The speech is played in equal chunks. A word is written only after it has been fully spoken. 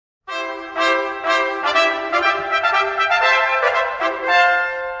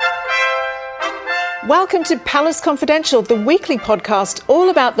Welcome to Palace Confidential, the weekly podcast all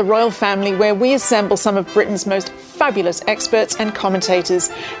about the royal family, where we assemble some of Britain's most fabulous experts and commentators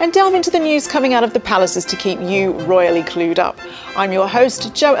and delve into the news coming out of the palaces to keep you royally clued up. I'm your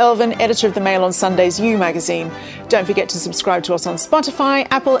host, Jo Elvin, editor of the Mail on Sunday's You magazine. Don't forget to subscribe to us on Spotify,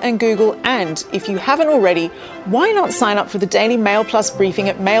 Apple and Google, and if you haven't already, why not sign up for the Daily Mail Plus briefing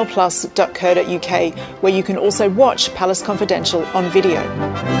at mailplus.co.uk, where you can also watch Palace Confidential on video.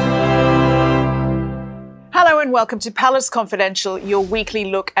 Hello and welcome to Palace Confidential, your weekly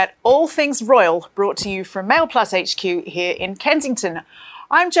look at all things royal, brought to you from Mail Plus HQ here in Kensington.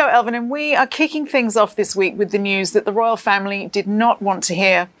 I'm Jo Elvin and we are kicking things off this week with the news that the royal family did not want to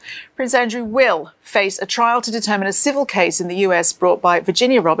hear. Prince Andrew will face a trial to determine a civil case in the US brought by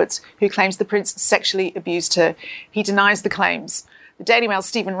Virginia Roberts, who claims the prince sexually abused her. He denies the claims. The Daily Mail's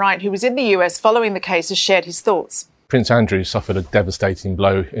Stephen Wright, who was in the US following the case, has shared his thoughts. Prince Andrew suffered a devastating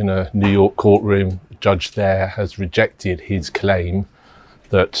blow in a New York courtroom. The judge there has rejected his claim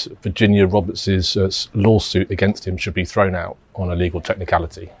that Virginia Roberts' lawsuit against him should be thrown out on a legal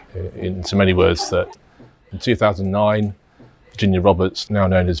technicality. In so many words, that in 2009, Virginia Roberts, now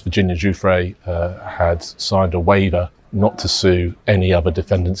known as Virginia Giuffre, had signed a waiver not to sue any other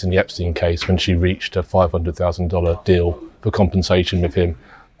defendants in the Epstein case when she reached a $500,000 deal for compensation with him.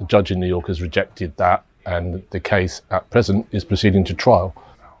 The judge in New York has rejected that, and the case at present is proceeding to trial.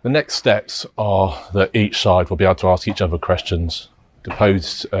 The next steps are that each side will be able to ask each other questions,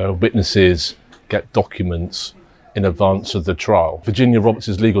 depose witnesses, get documents in advance of the trial. Virginia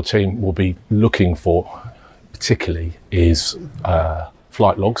Roberts' legal team will be looking for, particularly, is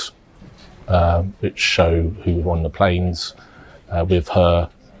flight logs, which show who were on the planes with her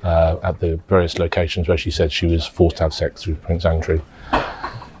at the various locations where she said she was forced to have sex with Prince Andrew.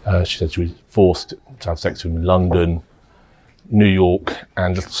 She said she was forced to have sex with him in London, New York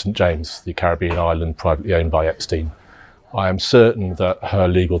and Little St James, the Caribbean island privately owned by Epstein. I am certain that her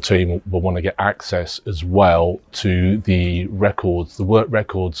legal team will want to get access as well to the records, the work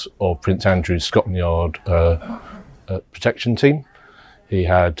records of Prince Andrew's Scotland Yard protection team. He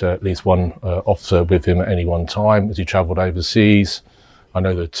had at least one officer with him at any one time as he travelled overseas. I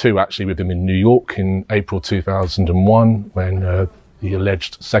know there are two actually with him in New York in April 2001 when the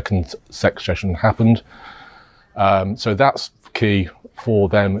alleged second sex session happened. So that's key for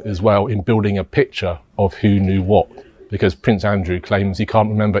them as well in building a picture of who knew what, because Prince Andrew claims he can't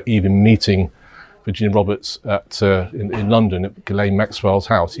remember even meeting Virginia Roberts in London at Ghislaine Maxwell's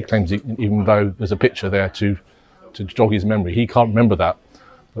house. He claims even though there's a picture there to jog his memory, he can't remember that.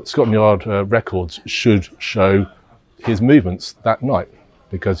 But Scotland Yard records should show his movements that night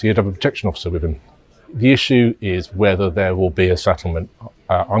because he had a protection officer with him. The issue is whether there will be a settlement.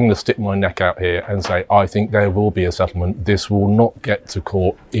 I'm going to stick my neck out here and say I think there will be a settlement. This will not get to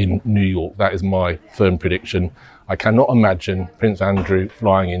court in New York. That is my firm prediction. I cannot imagine Prince Andrew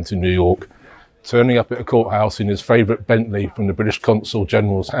flying into New York, turning up at a courthouse in his favourite Bentley from the British Consul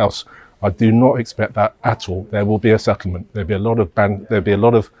General's house. I do not expect that at all. There will be a settlement. There'll be a lot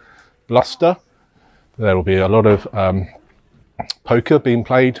of bluster. There will be a lot of poker being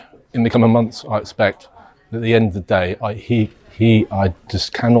played in the coming months. I expect that at the end of the day, I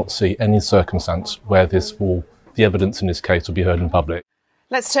just cannot see any circumstance where the evidence in this case will be heard in public.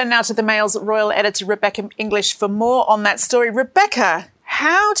 Let's turn now to the Mail's royal editor, Rebecca English, for more on that story. Rebecca,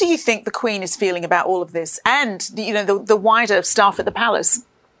 how do you think the Queen is feeling about all of this and, the wider staff at the palace?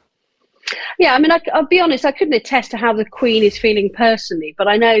 Yeah, I mean, I'll be honest, I couldn't attest to how the Queen is feeling personally, but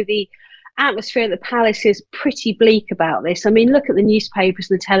I know the atmosphere at the palace is pretty bleak about this. I mean, look at the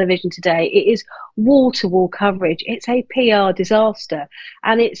newspapers and the television today. It is wall-to-wall coverage. It's a PR disaster,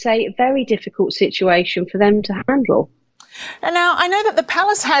 and it's a very difficult situation for them to handle. And now, I know that the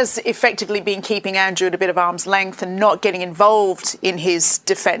palace has effectively been keeping Andrew at a bit of arm's length and not getting involved in his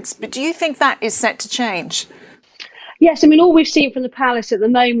defence, but do you think that is set to change? Yes, I mean, all we've seen from the palace at the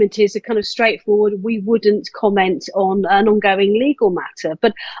moment is a kind of straightforward, we wouldn't comment on an ongoing legal matter.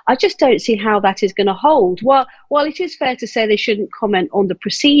 But I just don't see how that is going to hold. While it is fair to say they shouldn't comment on the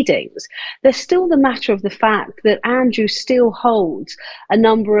proceedings, there's still the matter of the fact that Andrew still holds a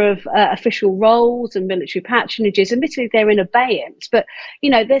number of official roles and military patronages. Admittedly, they're in abeyance, but,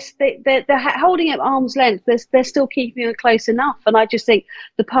 they're holding at arm's length. They're still keeping it close enough. And I just think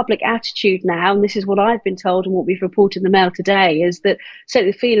the public attitude now, and this is what I've been told and what we've reported in the Mail today, is that so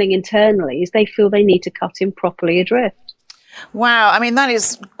the feeling internally is they feel they need to cut him properly adrift. Wow, I mean, that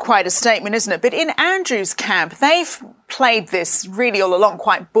is quite a statement, isn't it? But in Andrew's camp, they've played this really all along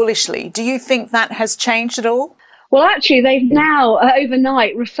quite bullishly. Do you think that has changed at all? Well, actually, they've now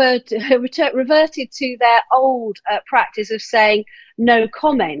overnight reverted to their old practice of saying no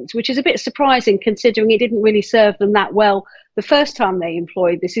comment, which is a bit surprising considering it didn't really serve them that well the first time they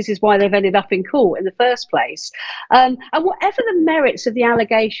employed this. This is why they've ended up in court in the first place. And whatever the merits of the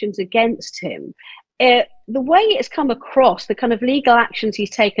allegations against him, the way it's come across, the kind of legal actions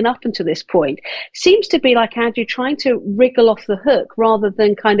he's taken up until this point, seems to be like Andrew trying to wriggle off the hook rather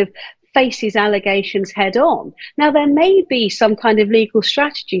than kind of face his allegations head on. Now, there may be some kind of legal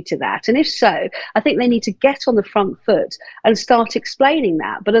strategy to that. And if so, I think they need to get on the front foot and start explaining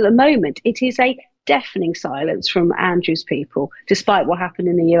that. But at the moment, it is a deafening silence from Andrew's people, despite what happened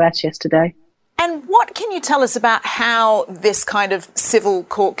in the US yesterday. And what can you tell us about how this kind of civil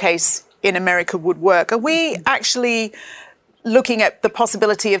court case in America would work? Are we actually looking at the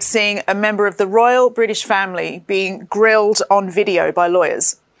possibility of seeing a member of the royal British family being grilled on video by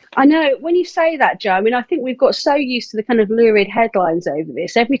lawyers? I know, when you say that, Joe, I mean, I think we've got so used to the kind of lurid headlines over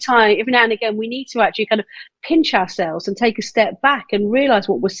this. Every now and again, we need to actually kind of pinch ourselves and take a step back and realise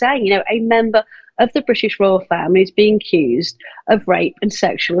what we're saying. You know, a member of the British royal family is being accused of rape and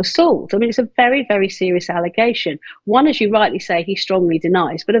sexual assault. I mean, it's a very, very serious allegation. One, as you rightly say, he strongly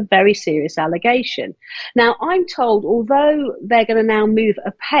denies, but a very serious allegation. Now, I'm told, although they're going to now move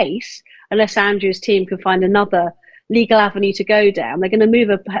apace, unless Andrew's team can find another legal avenue to go down, they're going to move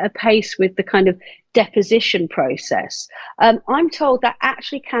apace with the kind of deposition process. I'm told that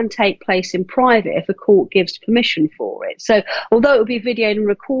actually can take place in private if a court gives permission for it. So although it will be videoed and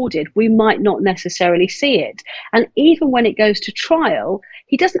recorded, we might not necessarily see it. And even when it goes to trial,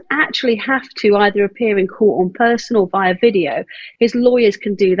 he doesn't actually have to either appear in court on person or via video. His lawyers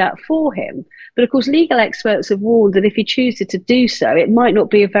can do that for him. But of course, legal experts have warned that if he chooses to do so, it might not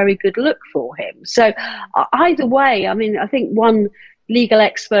be a very good look for him. So either way, I mean, I think one legal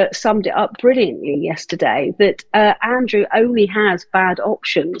expert summed it up brilliantly yesterday, that Andrew only has bad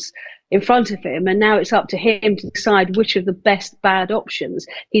options in front of him, and now it's up to him to decide which of the best bad options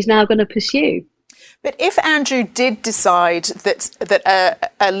he's now going to pursue. But if Andrew did decide that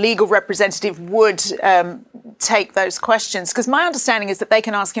a legal representative would take those questions, because my understanding is that they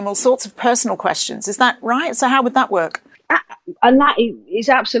can ask him all sorts of personal questions, is that right? So how would that work? And that is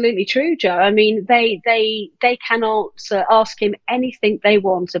absolutely true, Joe. I mean, they cannot ask him anything they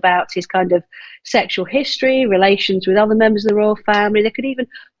want about his kind of sexual history, relations with other members of the royal family. They could even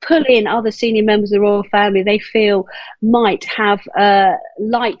pull in other senior members of the royal family they feel might have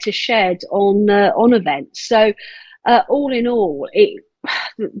light to shed on events. So all in all,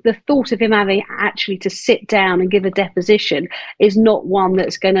 the thought of him having actually to sit down and give a deposition is not one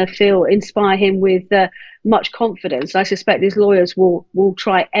that's going to inspire him with much confidence. I suspect his lawyers will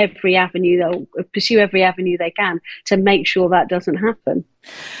try every avenue, they'll pursue every avenue they can to make sure that doesn't happen.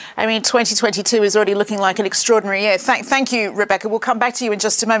 I mean, 2022 is already looking like an extraordinary year. Thank you, Rebecca. We'll come back to you in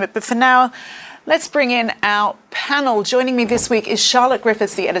just a moment. But for now, let's bring in our panel. Joining me this week is Charlotte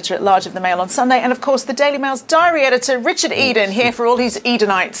Griffiths, the editor-at-large of the Mail on Sunday, and of course the Daily Mail's diary editor, Richard Eden, here for all his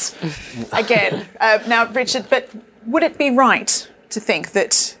Edenites again. Now, Richard, but would it be right to think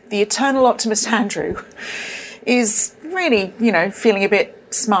that the eternal optimist Andrew is really, feeling a bit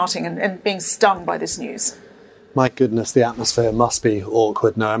smarting and being stung by this news? My goodness, the atmosphere must be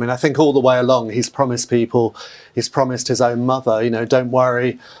awkward now. I mean, I think all the way along he's promised people, he's promised his own mother, don't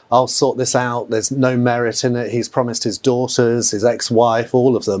worry, I'll sort this out. There's no merit in it. He's promised his daughters, his ex-wife,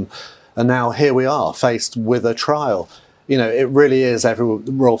 all of them. And now here we are faced with a trial. It really is every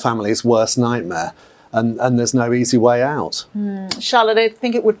royal family's worst nightmare. And there's no easy way out. Charlotte, I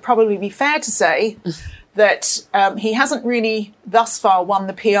think it would probably be fair to say that he hasn't really thus far won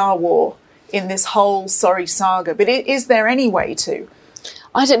the PR war in this whole sorry saga. But is there any way to?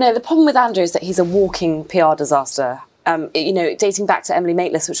 I don't know. The problem with Andrew is that he's a walking PR disaster. Dating back to Emily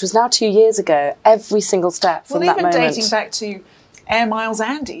Maitlis, which was now 2 years ago, every single step from that moment. Well, even dating back to Air Miles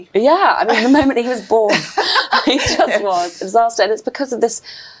Andy. Yeah, I mean, the moment he was born, he just was a disaster. And it's because of this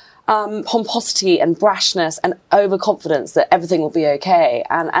pomposity and brashness and overconfidence that everything will be okay.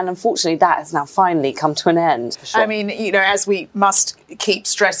 And unfortunately, that has now finally come to an end. For sure. I mean, as we must keep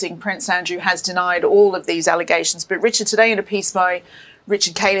stressing, Prince Andrew has denied all of these allegations. But Richard, today in a piece by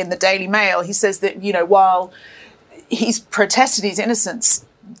Richard Cayley in the Daily Mail, he says that, while he's protested his innocence,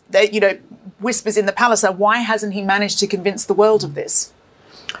 that, whispers in the palace are, why hasn't he managed to convince the world of this?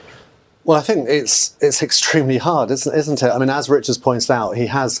 Well, I think it's extremely hard, isn't it? I mean, as Richard's pointed out, he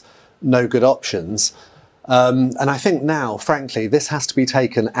has no good options. And I think now, frankly, this has to be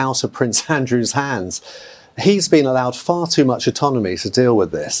taken out of Prince Andrew's hands. He's been allowed far too much autonomy to deal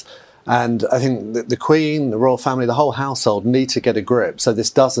with this. And I think the Queen, the royal family, the whole household need to get a grip so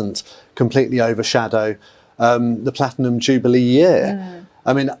this doesn't completely overshadow the Platinum Jubilee year.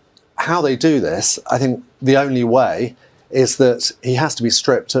 I mean, how they do this, I think the only way is that he has to be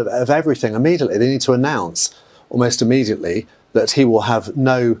stripped of everything immediately. They need to announce almost immediately that he will have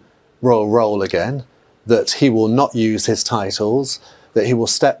no royal role again, that he will not use his titles, that he will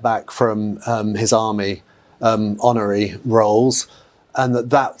step back from his army honorary roles, and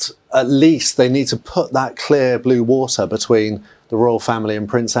that at least they need to put that clear blue water between the royal family and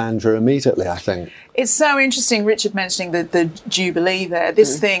Prince Andrew immediately, I think. It's so interesting, Richard, mentioning the Jubilee there.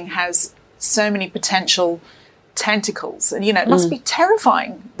 This thing has so many potential tentacles, and it must be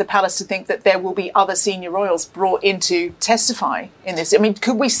terrifying, the palace, to think that there will be other senior royals brought in to testify in this. I mean,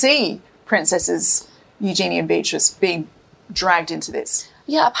 could we see Princesses Eugenie and Beatrice being dragged into this?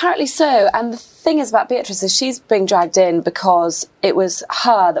 Yeah, apparently so. And the thing is about Beatrice is she's being dragged in because it was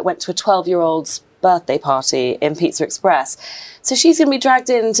her that went to a 12-year-old's birthday party in Pizza Express. So she's going to be dragged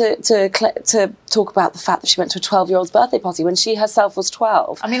in to talk about the fact that she went to a 12-year-old's birthday party when she herself was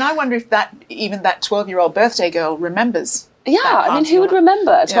 12. I mean, I wonder if even that 12-year-old birthday girl remembers. Yeah, I mean, who would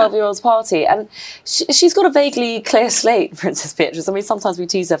remember a 12-year-old's party? And she's got a vaguely clear slate, Princess Beatrice. I mean, sometimes we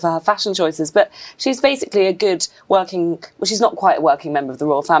tease her for her fashion choices, but she's basically a good working... Well, she's not quite a working member of the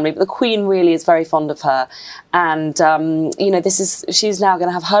royal family, but the Queen really is very fond of her. And, she's now going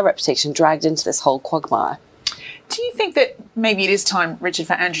to have her reputation dragged into this whole quagmire. Do you think that maybe it is time, Richard,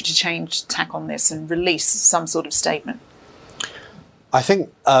 for Andrew to change tack on this and release some sort of statement? I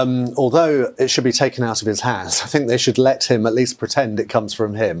think, although it should be taken out of his hands, I think they should let him at least pretend it comes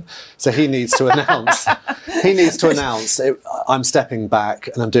from him. So he needs to announce. I'm stepping back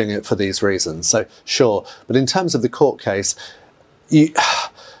and I'm doing it for these reasons. So sure, but in terms of the court case, you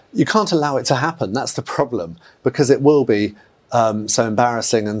can't allow it to happen. That's the problem, because it will be so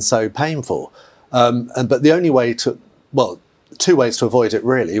embarrassing and so painful. But the only way two ways to avoid it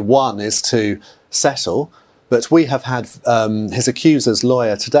really. One is to settle. But we have had his accuser's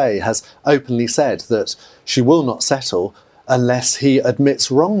lawyer today has openly said that she will not settle unless he admits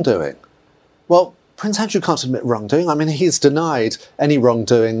wrongdoing. Well, Prince Andrew can't admit wrongdoing. I mean, he's denied any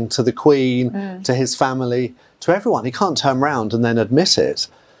wrongdoing to the Queen, to his family, to everyone. He can't turn round and then admit it.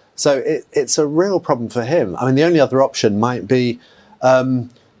 So it's a real problem for him. I mean, the only other option might be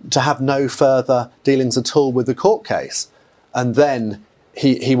to have no further dealings at all with the court case. And then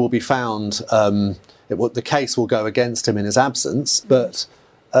he will be found... the case will go against him in his absence, but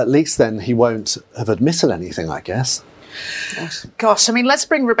at least then he won't have admitted anything, I guess. Gosh, I mean, let's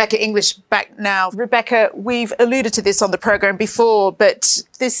bring Rebecca English back now. Rebecca, we've alluded to this on the programme before, but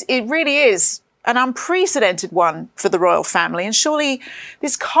it really is an unprecedented one for the royal family, and surely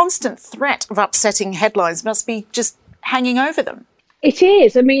this constant threat of upsetting headlines must be just hanging over them. It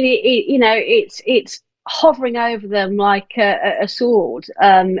is. I mean, it's hovering over them like a sword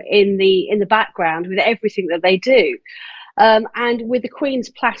in the background with everything that they do. And with the Queen's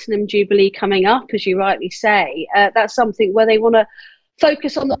Platinum Jubilee coming up, as you rightly say, that's something where they want to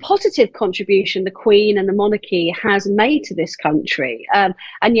focus on the positive contribution the Queen and the monarchy has made to this country.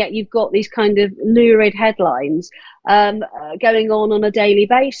 And yet you've got these kind of lurid headlines going on a daily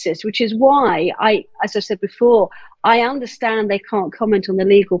basis, which is why as I said before, I understand they can't comment on the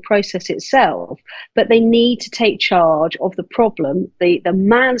legal process itself, but they need to take charge of the problem, the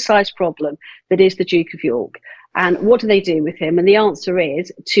man-sized problem that is the Duke of York. And what do they do with him? And the answer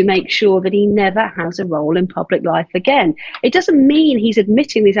is to make sure that he never has a role in public life again. It doesn't mean he's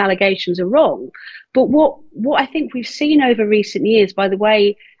admitting these allegations are wrong, but what I think we've seen over recent years, by the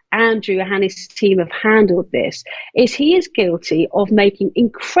way Andrew and his team have handled this, is he is guilty of making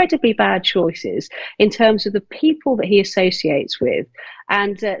incredibly bad choices in terms of the people that he associates with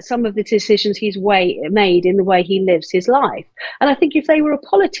and some of the decisions he's made in the way he lives his life. And I think if they were a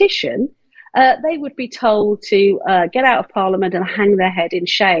politician, they would be told to get out of Parliament and hang their head in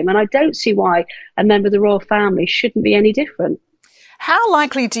shame. And I don't see why a member of the royal family shouldn't be any different. How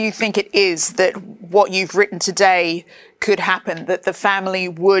likely do you think it is that what you've written today could happen, that the family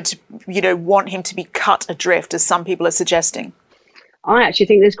would, want him to be cut adrift, as some people are suggesting? I actually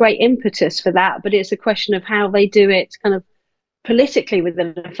think there's great impetus for that, but it's a question of how they do it kind of politically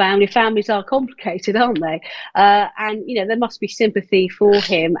within the family. Families are complicated, aren't they? And there must be sympathy for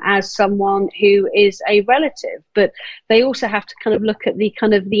him as someone who is a relative, but they also have to kind of look at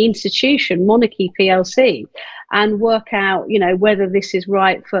the institution, Monarchy PLC, and work out whether this is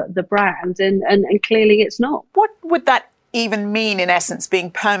right for the brand, and clearly it's not. What would that even mean, in essence, being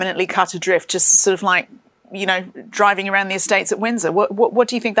permanently cut adrift, just sort of like driving around the estates at Windsor? What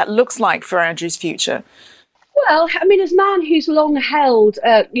do you think that looks like for Andrew's future? Well, I mean, as a man who's long held,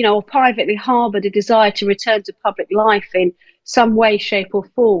 or privately harboured a desire to return to public life in some way, shape or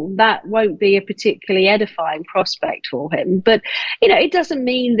form, that won't be a particularly edifying prospect for him. But, it doesn't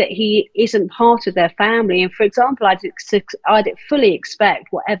mean that he isn't part of their family. And for example, I'd fully expect,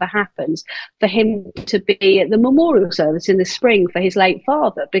 whatever happens, for him to be at the memorial service in the spring for his late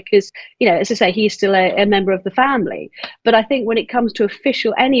father, because, as I say, he's still a member of the family. But I think when it comes to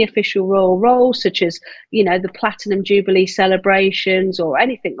any official royal role, such as, the Platinum Jubilee celebrations or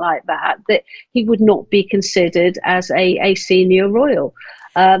anything like that he would not be considered as a senior royal.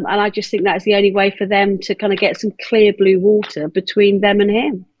 And I just think that's the only way for them to kind of get some clear blue water between them and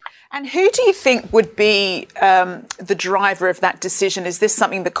him. And who do you think would be the driver of that decision? Is this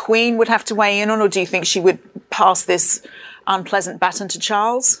something the Queen would have to weigh in on, or do you think she would pass this unpleasant baton to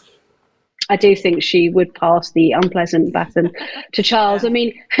Charles? I do think she would pass the unpleasant baton to Charles. I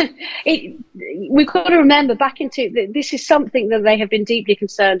mean, we've got to remember this is something that they have been deeply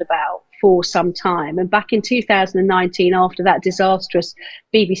concerned about for some time. And back in 2019, after that disastrous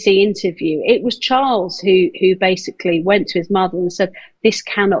BBC interview, it was Charles who basically went to his mother and said, this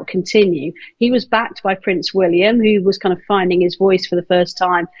cannot continue. He was backed by Prince William, who was kind of finding his voice for the first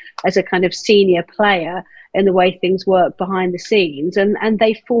time as a kind of senior player in the way things work behind the scenes, and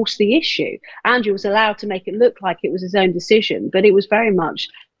they forced the issue. Andrew was allowed to make it look like it was his own decision, but it was very much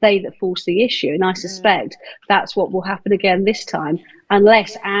they that forced the issue, and I suspect that's what will happen again this time,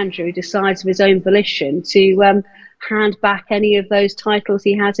 unless Andrew decides of his own volition to hand back any of those titles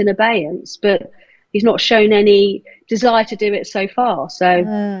he has in abeyance. But he's not shown any desire to do it so far,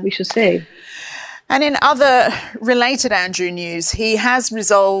 so we shall see. And in other related Andrew news, he has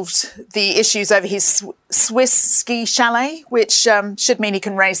resolved the issues over his Swiss ski chalet, which should mean he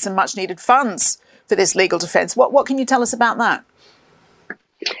can raise some much-needed funds for this legal defence. What can you tell us about that?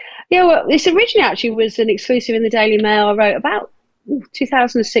 Yeah, well, this originally actually was an exclusive in the Daily Mail I wrote about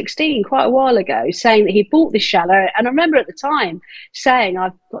 2016, quite a while ago, saying that he bought this chalet. And I remember at the time saying,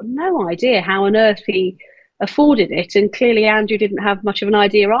 I've got no idea how on earth he afforded it, and clearly Andrew didn't have much of an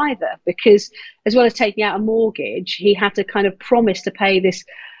idea either, because as well as taking out a mortgage, he had to kind of promise to pay this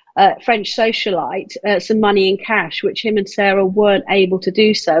French socialite some money in cash, which him and Sarah weren't able to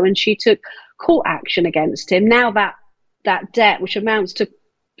do so, and she took court action against him. Now that debt, which amounts to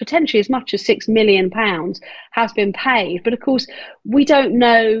potentially as much as £6 million, has been paid, but of course we don't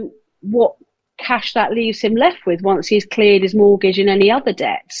know what cash that leaves him left with once he's cleared his mortgage and any other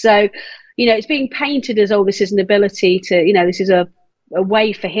debt. So it's being painted as, this is an ability to, this is a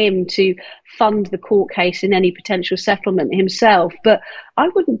way for him to fund the court case in any potential settlement himself. But I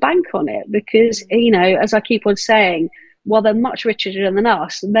wouldn't bank on it because, as I keep on saying, while they're much richer than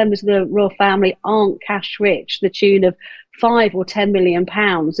us, members of the royal family aren't cash rich, the tune of £5 or £10 million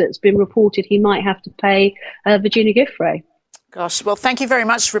that's been reported he might have to pay Virginia Giuffre. Gosh, well, thank you very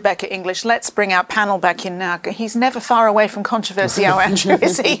much, Rebecca English. Let's bring our panel back in now. He's never far away from controversy, our Andrew,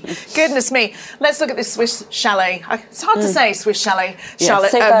 is he? Goodness me. Let's look at this Swiss chalet. It's hard to say Swiss chalet,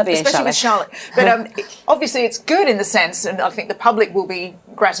 Charlotte, especially with Charlotte. But obviously it's good in the sense, and I think the public will be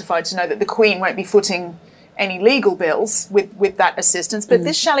gratified to know that the Queen won't be footing any legal bills with that assistance. But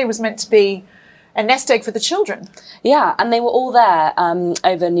this chalet was meant to be a nest egg for the children. Yeah, and they were all there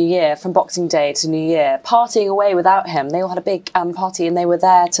over New Year, from Boxing Day to New Year, partying away without him. They all had a big party, and they were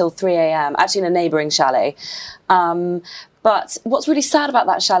there till 3 a.m, actually in a neighbouring chalet. But what's really sad about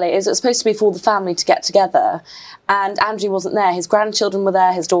that chalet is it was supposed to be for all the family to get together, and Andrew wasn't there. His grandchildren were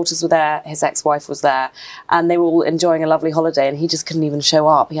there, his daughters were there, his ex-wife was there, and they were all enjoying a lovely holiday, and he just couldn't even show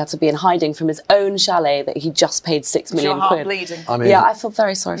up. He had to be in hiding from his own chalet that he just paid £6 million. Your heart bleeding. I mean, yeah, I feel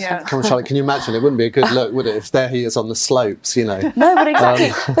very sorry for him. Come on, Charlotte, can you imagine? It wouldn't be a good look, would it, if there he is on the slopes, No, but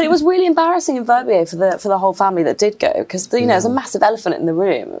exactly. But it was really embarrassing in Verbier for the whole family that did go, because there's a massive elephant in the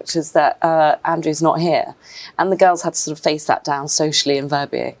room, which is that Andrew's not here, and the girls had to sort of face that down socially in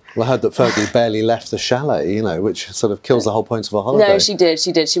Verbier. Well, I heard that Fergie barely left the chalet, which sort of kills the whole point of a holiday. No, she did. She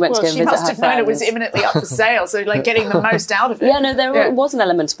went to go and visit her friends. She must have known it was imminently up for sale, so getting the most out of it. Yeah, no, there was an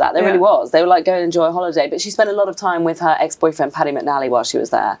element of that. There really was. They were go and enjoy a holiday, but she spent a lot of time with her ex-boyfriend Paddy McNally while she was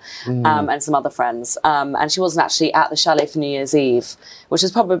there, and some other friends. And she wasn't actually at the chalet for New Year's Eve, which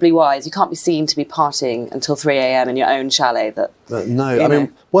is probably wise. You can't be seen to be partying until 3 a.m. in your own chalet. No, I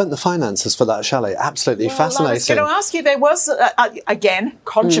mean, weren't the finances for that chalet absolutely fascinating? I was going to ask you, there was, again,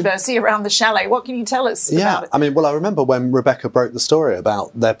 controversy around the chalet. What can you tell us about it? I mean, I remember when Rebecca broke the story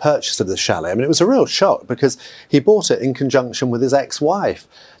about their purchase of the chalet. I mean, it was a real shock because he bought it in conjunction with his ex-wife.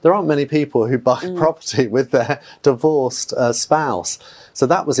 There aren't many people who buy property with their divorced spouse. So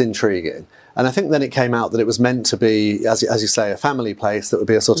that was intriguing. And I think then it came out that it was meant to be, as you say, a family place that would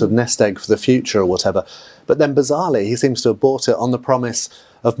be a sort of nest egg for the future or whatever. But then bizarrely, he seems to have bought it on the promise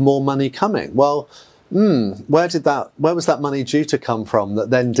of more money coming. Well, Where was that money due to come from that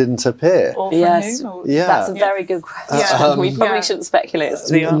then didn't appear? Or from Yes. whom? Or- Yeah. That's a very good question. We probably shouldn't speculate,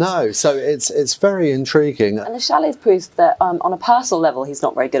 to be honest. No, so it's very intriguing. And the chalet's proof that on a personal level, he's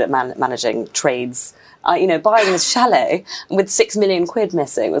not very good at managing trades. Buying this chalet with £6 million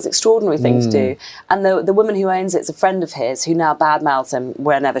missing was an extraordinary thing to do. And the woman who owns it is a friend of his who now badmouths him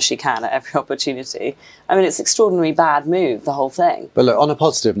whenever she can at every opportunity. I mean, it's an extraordinary bad move, the whole thing. But look, on a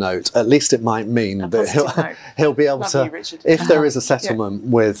positive note, at least it might mean that he'll be able Love to, you, Richard. if there is a settlement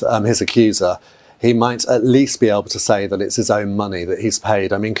with his accuser, he might at least be able to say that it's his own money that he's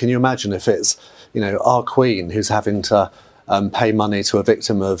paid. I mean, can you imagine if it's, our Queen who's having to pay money to a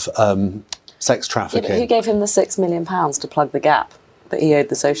victim of sex trafficking? Yeah, but who gave him the £6 million to plug the gap that he owed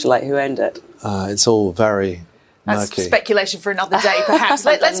the socialite who owned it? It's all very That's murky. speculation for another day, perhaps.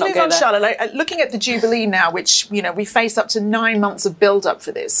 Let's not move go on, there. Charlotte. Looking at the Jubilee now, which, we face up to 9 months of build-up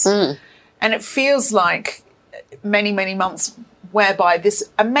for this. And it feels like many, many months whereby this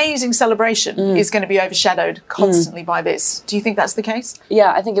amazing celebration is going to be overshadowed constantly by this. Do you think that's the case?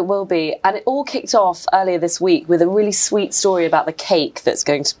 Yeah, I think it will be. And it all kicked off earlier this week with a really sweet story about the cake there's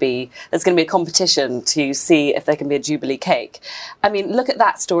going to be a competition to see if there can be a Jubilee cake. I mean, look at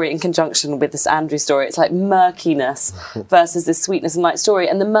that story in conjunction with this Andrew story. It's like murkiness versus this sweetness and light story.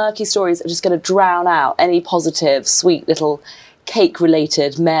 And the murky stories are just going to drown out any positive, sweet little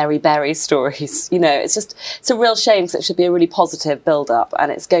cake-related Mary Berry stories. It's a real shame because it should be a really positive build-up,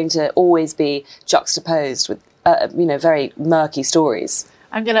 and it's going to always be juxtaposed with, very murky stories.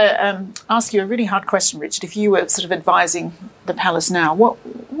 I'm going to ask you a really hard question, Richard. If you were sort of advising the palace now,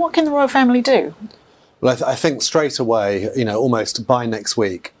 what can the royal family do? Well, I think straight away, almost by next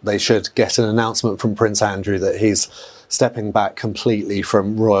week, they should get an announcement from Prince Andrew that he's stepping back completely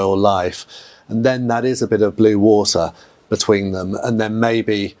from royal life. And then that is a bit of blue water between them, and then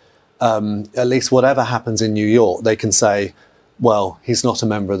maybe at least whatever happens in New York, they can say, well, he's not a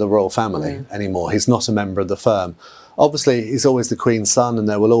member of the royal family anymore. He's not a member of the firm. Obviously, he's always the Queen's son, and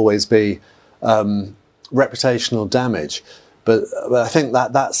there will always be reputational damage. But I think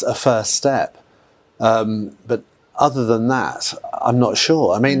that's a first step. But other than that, I'm not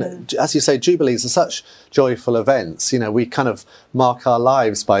sure. I mean, as you say, Jubilees are such joyful events. We kind of mark our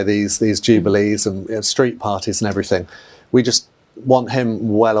lives by these Jubilees and street parties and everything. We just want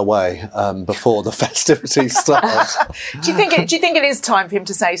him well away before the festivities start. Do you think it is time for him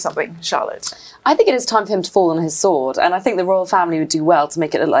to say something, Charlotte? I think it is time for him to fall on his sword, and I think the royal family would do well to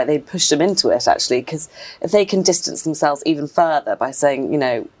make it look like they pushed him into it, actually, because if they can distance themselves even further by saying,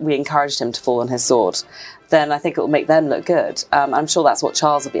 we encouraged him to fall on his sword, then I think it will make them look good. I'm sure that's what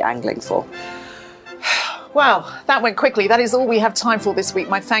Charles will be angling for. Well, that went quickly. That is all we have time for this week.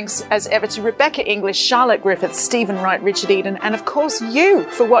 My thanks as ever to Rebecca English, Charlotte Griffith, Stephen Wright, Richard Eden, and of course you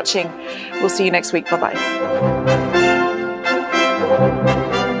for watching. We'll see you next week. Bye-bye.